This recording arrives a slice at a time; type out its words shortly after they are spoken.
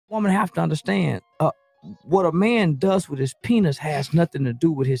woman have to understand, what a man does with his penis has nothing to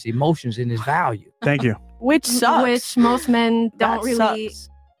do with his emotions and his value. Thank you. Which sucks. Which most men don't really sucks.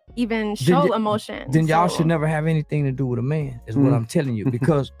 even show emotion. Then y'all should never have anything to do with a man, is what I'm telling you.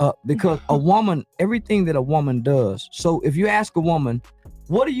 Because a woman, everything that a woman does. So if you ask a woman,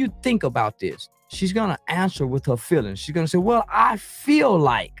 what do you think about this? She's gonna answer with her feelings. She's gonna say, well, I feel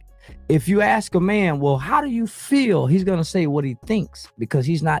like. If you ask a man, well, how do you feel? He's gonna say what he thinks, because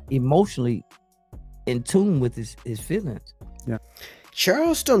he's not emotionally in tune with his feelings. Yeah.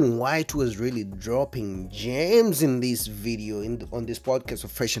 Charleston White was really dropping gems in this video on this podcast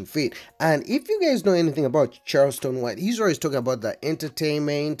of Fresh and Fit. And if you guys know anything about Charleston White, he's always talking about the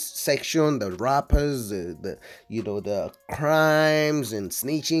entertainment section, the rappers, the crimes and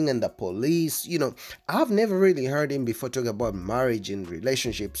snitching and the police. You know, I've never really heard him before talking about marriage and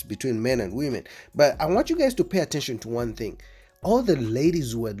relationships between men and women. But I want you guys to pay attention to one thing. All the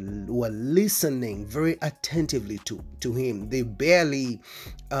ladies were listening very attentively to him. They rarely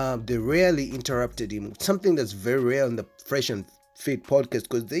interrupted him. Something that's very rare on the Fresh and Fit podcast,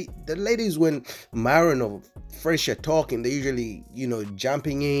 because the ladies, when Myron or Fresh are talking, they usually, you know,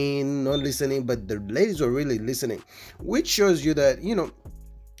 jumping in, not listening, but the ladies were really listening, which shows you that, you know,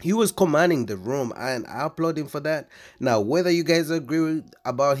 he was commanding the room, and I applaud him for that. Now, whether you guys agree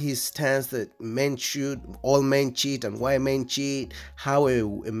about his stance that all men cheat, and why men cheat, how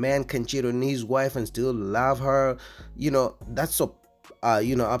a man can cheat on his wife and still love her, you know, that's up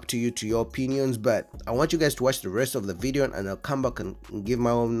to you, to your opinions. But I want you guys to watch the rest of the video, and I'll come back and give my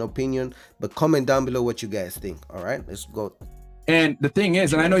own opinion. But comment down below what you guys think. All right, let's go. And the thing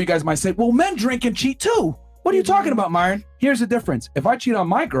is, and I know you guys might say, well, men drink and cheat too. What are you talking about, Myron? Here's the difference. If I cheat on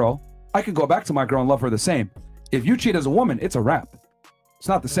my girl, I could go back to my girl and love her the same. If you cheat as a woman, it's a wrap. It's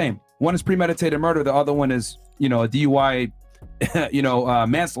not the same. One is premeditated murder. The other one is, you know, a DUI,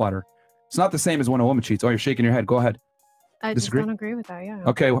 manslaughter. It's not the same as when a woman cheats. Oh, you're shaking your head. Go ahead. I Disagree? just don't agree with that, yeah.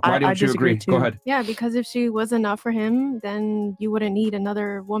 Okay, why don't you agree? Go ahead. Yeah, because if she was enough for him, then you wouldn't need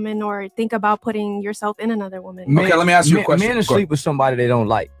another woman or think about putting yourself in another woman. Okay, let me ask you a question. Men sleep with somebody they don't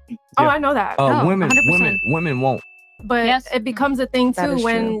like. Oh, I know that. Women won't. But it becomes a thing too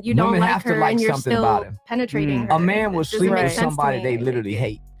when you don't like her and you're still penetrating her. A man will sleep with somebody they literally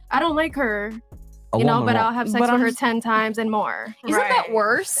hate. I don't like her. But I'll have sex with her 10 times and more. Isn't that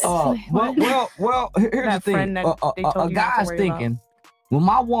worse? Well, here's the thing. A guy's thinking, when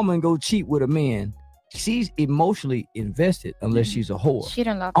my woman go cheat with a man, she's emotionally invested unless she's a whore. She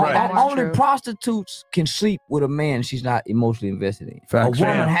don't love Only prostitutes can sleep with a man she's not emotionally invested in. Facts. A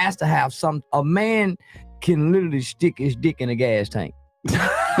woman has to have a man can literally stick his dick in a gas tank.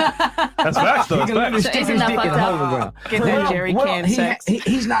 That's facts, though. He can literally stick his dick in a hole ground. Get that jerry can sex.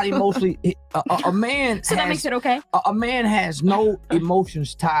 He's not emotionally. A man. So that makes it okay. A man has no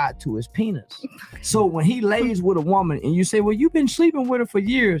emotions tied to his penis. So when he lays with a woman and you say, "Well, you've been sleeping with her for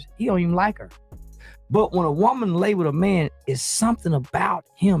years," he don't even like her. But when a woman lay with a man, it's something about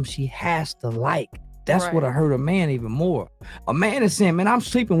him she has to like. That's what hurt a man even more. A man is saying, man, I'm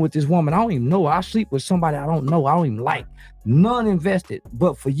sleeping with this woman. I don't even know her. I sleep with somebody I don't know. I don't even like. None invested.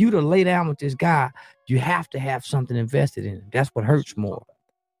 But for you to lay down with this guy, you have to have something invested in it. That's what hurts more.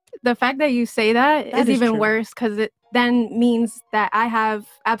 The fact that you say that is even worse, because it then means that I have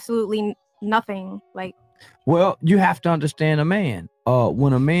absolutely nothing. Like, well, you have to understand a man.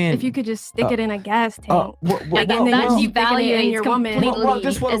 When a man, if you could just stick it in a gas tank, that devalues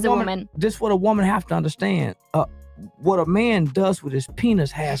completely as a woman. This what a woman have to understand. What a man does with his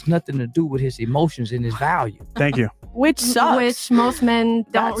penis has nothing to do with his emotions and his value. Thank you. Which sucks. Which most men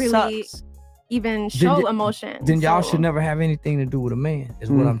don't really even show emotion. Then y'all should never have anything to do with a man,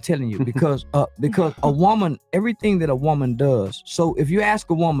 is what I'm telling you. Because a woman, everything that a woman does. So if you ask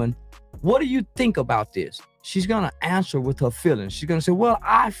a woman, what do you think about this? She's gonna answer with her feelings. She's gonna say, well,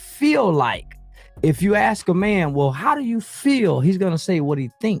 I feel like. If you ask a man, well, how do you feel? He's gonna say what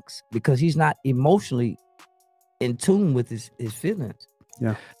he thinks, because he's not emotionally in tune with his feelings.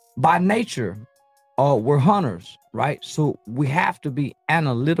 Yeah. By nature, we're hunters, right? So we have to be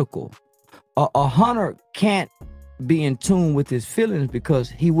analytical. A hunter can't be in tune with his feelings because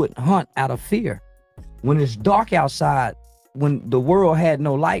he wouldn't hunt out of fear. When it's dark outside, when the world had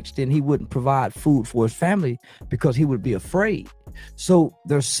no lights, then he wouldn't provide food for his family because he would be afraid. So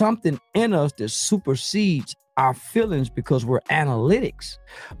there's something in us that supersedes our feelings because we're analytics.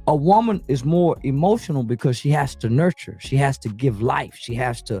 A woman is more emotional because she has to nurture. She has to give life. She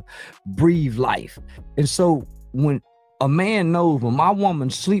has to breathe life. And so when a man knows, when my woman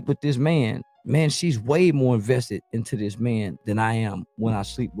sleep with this man, she's way more invested into this man than I am when I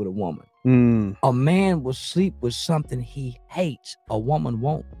sleep with a woman. A man will sleep with something he hates. A woman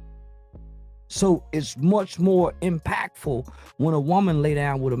won't. So it's much more impactful when a woman lay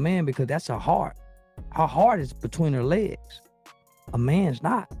down with a man because that's her heart. Her heart is between her legs. A man's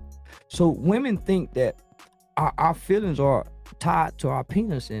not. So women think that our feelings are tied to our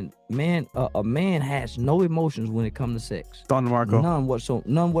penis, and a man has no emotions when it comes to sex. Don Marco. None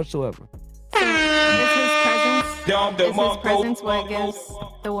whatsoever. Is his presence what gives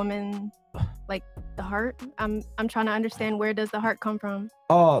the woman like the heart? I'm trying to understand, where does the heart come from?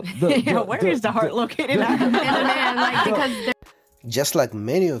 Where is the heart located? In a man, like, because just like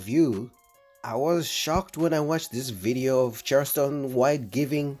many of you, I was shocked when I watched this video of Charleston White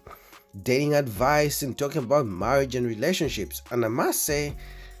giving dating advice and talking about marriage and relationships. And I must say,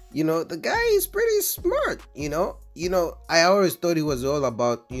 the guy is pretty smart. I always thought he was all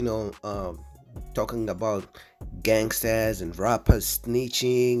about, talking about gangsters and rappers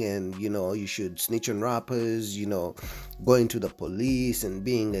snitching, and you should snitch on rappers, going to the police and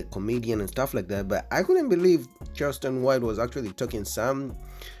being a comedian and stuff like that. But I couldn't believe Charleston White was actually talking some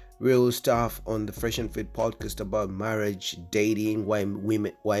real stuff on the Fresh and Fit podcast about marriage, dating, why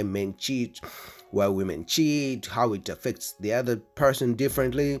men cheat, why women cheat, how it affects the other person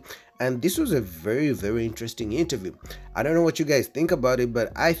differently. And this was a very, very interesting interview. I don't know what you guys think about it,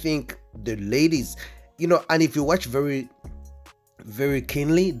 but I think the ladies, and if you watch very, very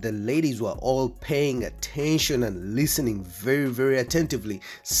keenly, the ladies were all paying attention and listening very, very attentively.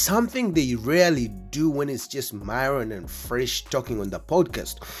 Something they rarely do when it's just Myron and Fresh talking on the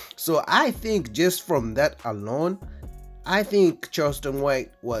podcast. So I think just from that alone, I think Charleston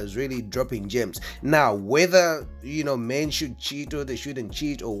White was really dropping gems. Now, whether, men should cheat or they shouldn't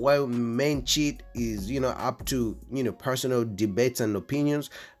cheat, or why men cheat is, up to, personal debates and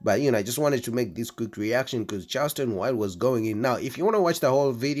opinions. But, I just wanted to make this quick reaction because Charleston White was going in. Now, if you want to watch the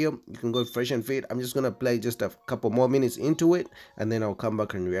whole video, you can go Fresh and Fit. I'm just going to play just a couple more minutes into it, and then I'll come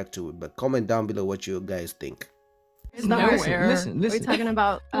back and react to it. But comment down below what you guys think. Listen. We're talking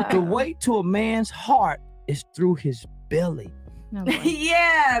about the way to a man's heart is through his belly.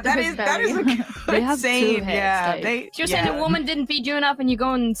 Yeah, that is a good saying. Yeah, you're saying a woman didn't feed you enough, and you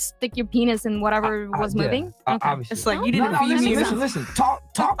go and stick your penis in whatever was moving. Okay. It's like you didn't feed me. Listen.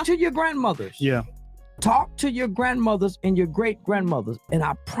 Talk to your grandmothers. Yeah. Talk to your grandmothers and your great grandmothers, and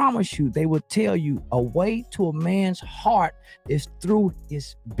I promise you, they will tell you a way to a man's heart is through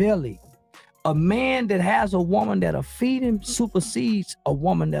his belly. A man that has a woman that'll feed him supersedes a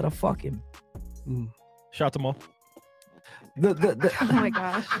woman that'll fuck him. Shout out to Mo. Oh my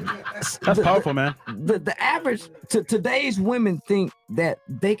gosh. That's powerful, man. The average today's women think that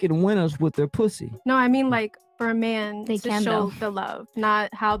they can win us with their pussy. No, I mean, like, for a man they to can, show though. the love,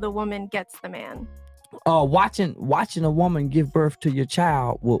 not how the woman gets the man. Watching a woman give birth to your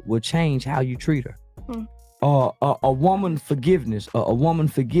child will change how you treat her. A woman forgiveness, a woman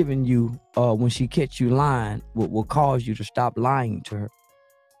forgiving you when she catch you lying will cause you to stop lying to her.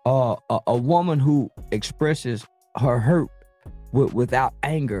 A woman who expresses her hurt without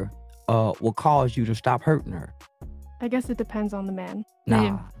anger will cause you to stop hurting her. I guess it depends on the man.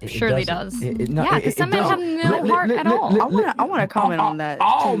 Nah, it surely does. Yeah, because some men have no heart at all. I want to comment on that.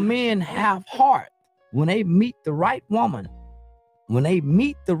 All men have heart. When they meet the right woman,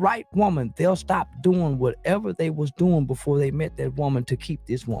 they'll stop doing whatever they was doing before they met that woman to keep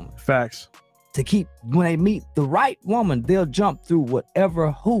this woman. Facts. When they meet the right woman, they'll jump through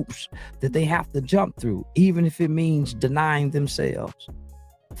whatever hoops that they have to jump through, even if it means denying themselves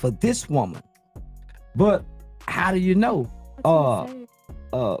for this woman. But how do you know?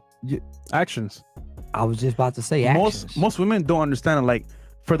 Actions. I was just about to say actions. Most women don't understand it. Like,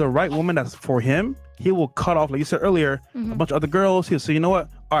 for the right woman that's for him, he will cut off, like you said earlier, a bunch of other girls. He'll say, you know what?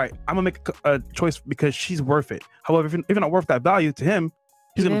 All right, I'm gonna make a choice because she's worth it. However, if you're not worth that value to him,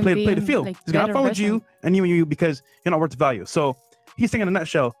 he's gonna play the field. Like, he's gonna follow you and you because you're not worth the value. So he's saying in a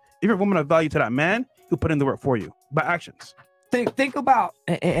nutshell, if you're a woman of value to that man, he'll put in the work for you by actions. Think about,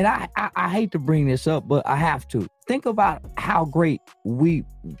 and I hate to bring this up, but I have to. Think about how great we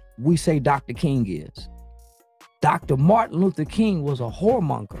say Dr. King is. Dr. Martin Luther King was a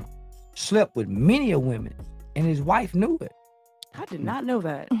whoremonger, slept with many of women, and his wife knew it. I did not know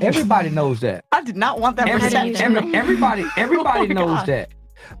that. Everybody knows that. I did not want that perception. Everybody knows that.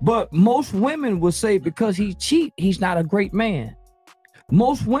 But most women will say because he cheat, he's not a great man.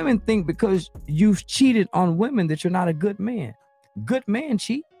 Most women think because you've cheated on women that you're not a good man. Good men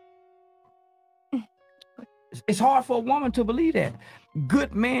cheat. It's hard for a woman to believe that.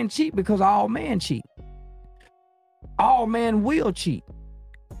 Good men cheat because all men cheat. All men will cheat,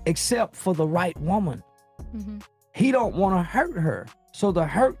 except for the right woman. He don't want to hurt her. So the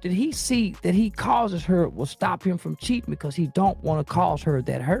hurt that he see that he causes her will stop him from cheating because he don't want to cause her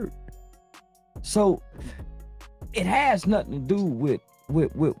that hurt. So it has nothing to do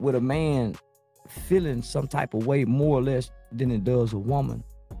with a man feeling some type of way more or less than it does a woman.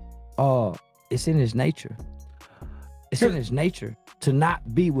 It's in his nature. It's in his nature to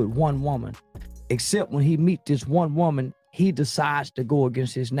not be with one woman, except when he meets this one woman, he decides to go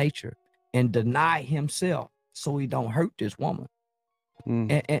against his nature and deny himself so he don't hurt this woman.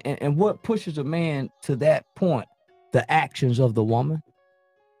 And what pushes a man to that point? The actions of the woman.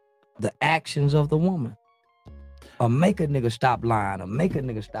 The actions of the woman. Or make a nigga stop lying, or make a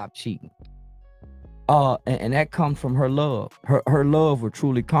nigga stop cheating. And that comes from her love. Her love will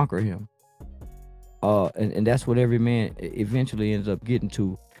truly conquer him. And that's what every man eventually ends up getting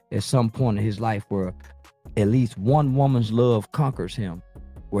to at some point in his life, where at least one woman's love conquers him,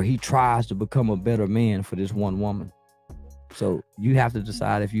 where he tries to become a better man for this one woman. So you have to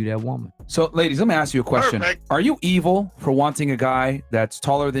decide if you that woman. So ladies, let me ask you a question. Perfect. Are you evil for wanting a guy that's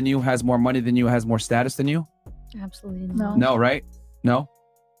taller than you, has more money than you, has more status than you? Absolutely not. No, right? No?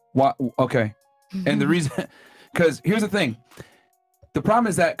 What? Okay. And the reason, because here's the thing. The problem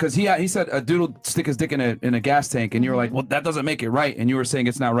is that, because he said a dude will stick his dick in a gas tank, and you were like, well, that doesn't make it right. And you were saying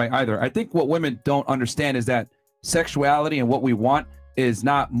it's not right either. I think what women don't understand is that sexuality and what we want is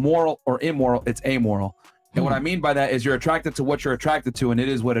not moral or immoral, it's amoral. And what I mean by that is you're attracted to what you're attracted to, and it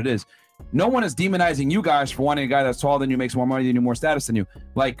is what it is. No one is demonizing you guys for wanting a guy that's taller than you, makes more money than you, more status than you.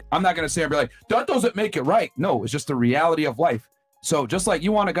 Like, I'm not going to say and be like, that doesn't make it right. No, it's just the reality of life. So just like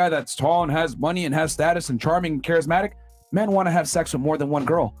you want a guy that's tall and has money and has status and charming and charismatic, men want to have sex with more than one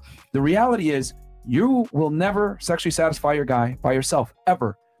girl. The reality is you will never sexually satisfy your guy by yourself,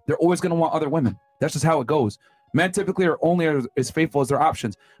 ever. They're always going to want other women. That's just how it goes. Men typically are only as faithful as their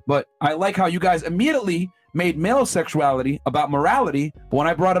options. But I like how you guys immediately made male sexuality about morality, but when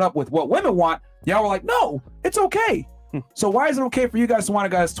I brought it up with what women want, y'all were like, no, it's okay. So why is it okay for you guys to want a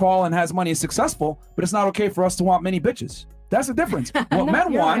guy that's tall and has money and successful, but it's not okay for us to want many bitches? That's the difference. What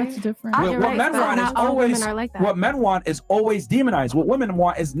men want, what men want is always, what men want is always demonized. What women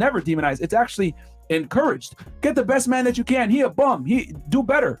want is never demonized. It's actually encouraged. Get the best man that you can. He a bum. He do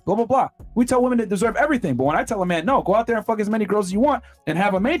better. Blah blah blah. We tell women they deserve everything, but when I tell a man, no, go out there and fuck as many girls as you want and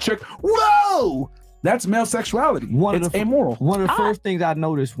have a main chick. Whoa! That's male sexuality. It's amoral. One of the first things I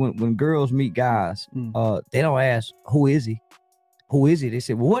noticed when girls meet guys, they don't ask, who is he? Who is he? They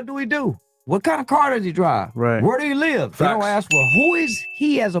say, well, what do we do? What kind of car does he drive? Right. Where do he live? Facts. They don't ask, well, who is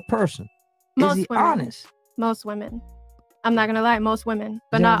he as a person? Is he honest? Most women. I'm not gonna lie, most women,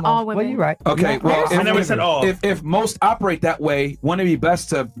 but not all women. Well, you're right. Okay, well, I never said all. If most operate that way, wouldn't it be best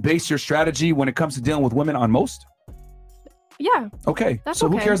to base your strategy when it comes to dealing with women on most? Yeah. Okay. So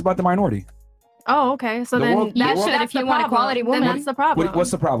who cares about the minority? Oh, okay. So then you should if you want a quality woman. Then that's the problem.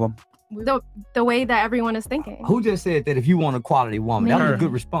 What's the problem? The way that everyone is thinking. Who just said that if you want a quality woman? That was a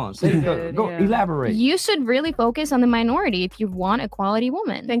good response. Go elaborate. You should really focus on the minority if you want a quality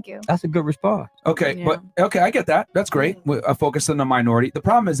woman. Thank you. That's a good response. Okay, but okay, I get that. That's great. I focus on the minority. The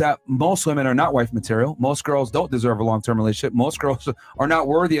problem is that most women are not wife material. Most girls don't deserve a long-term relationship. Most girls are not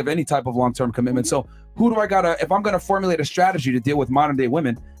worthy of any type of long-term commitment. So who do I gotta, if I'm gonna formulate a strategy to deal with modern day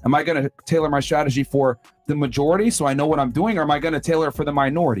women, am I gonna tailor my strategy for the majority so I know what I'm doing, or am I gonna tailor for the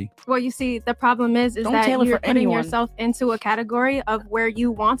minority? Well, you see, the problem is that you're putting yourself into a category of where you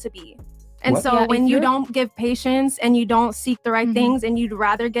want to be. And so when you don't give patience and you don't seek the right things and you'd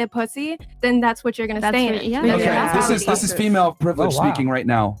rather get pussy, then that's what you're gonna stay in. Okay, this is female privilege speaking right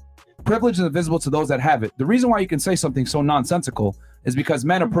now. Privilege is invisible to those that have it. The reason why you can say something so nonsensical is because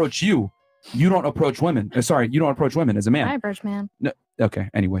men approach you. You don't approach women. Sorry, you don't approach women as a man. I approach man. No, okay,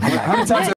 anyway. How many times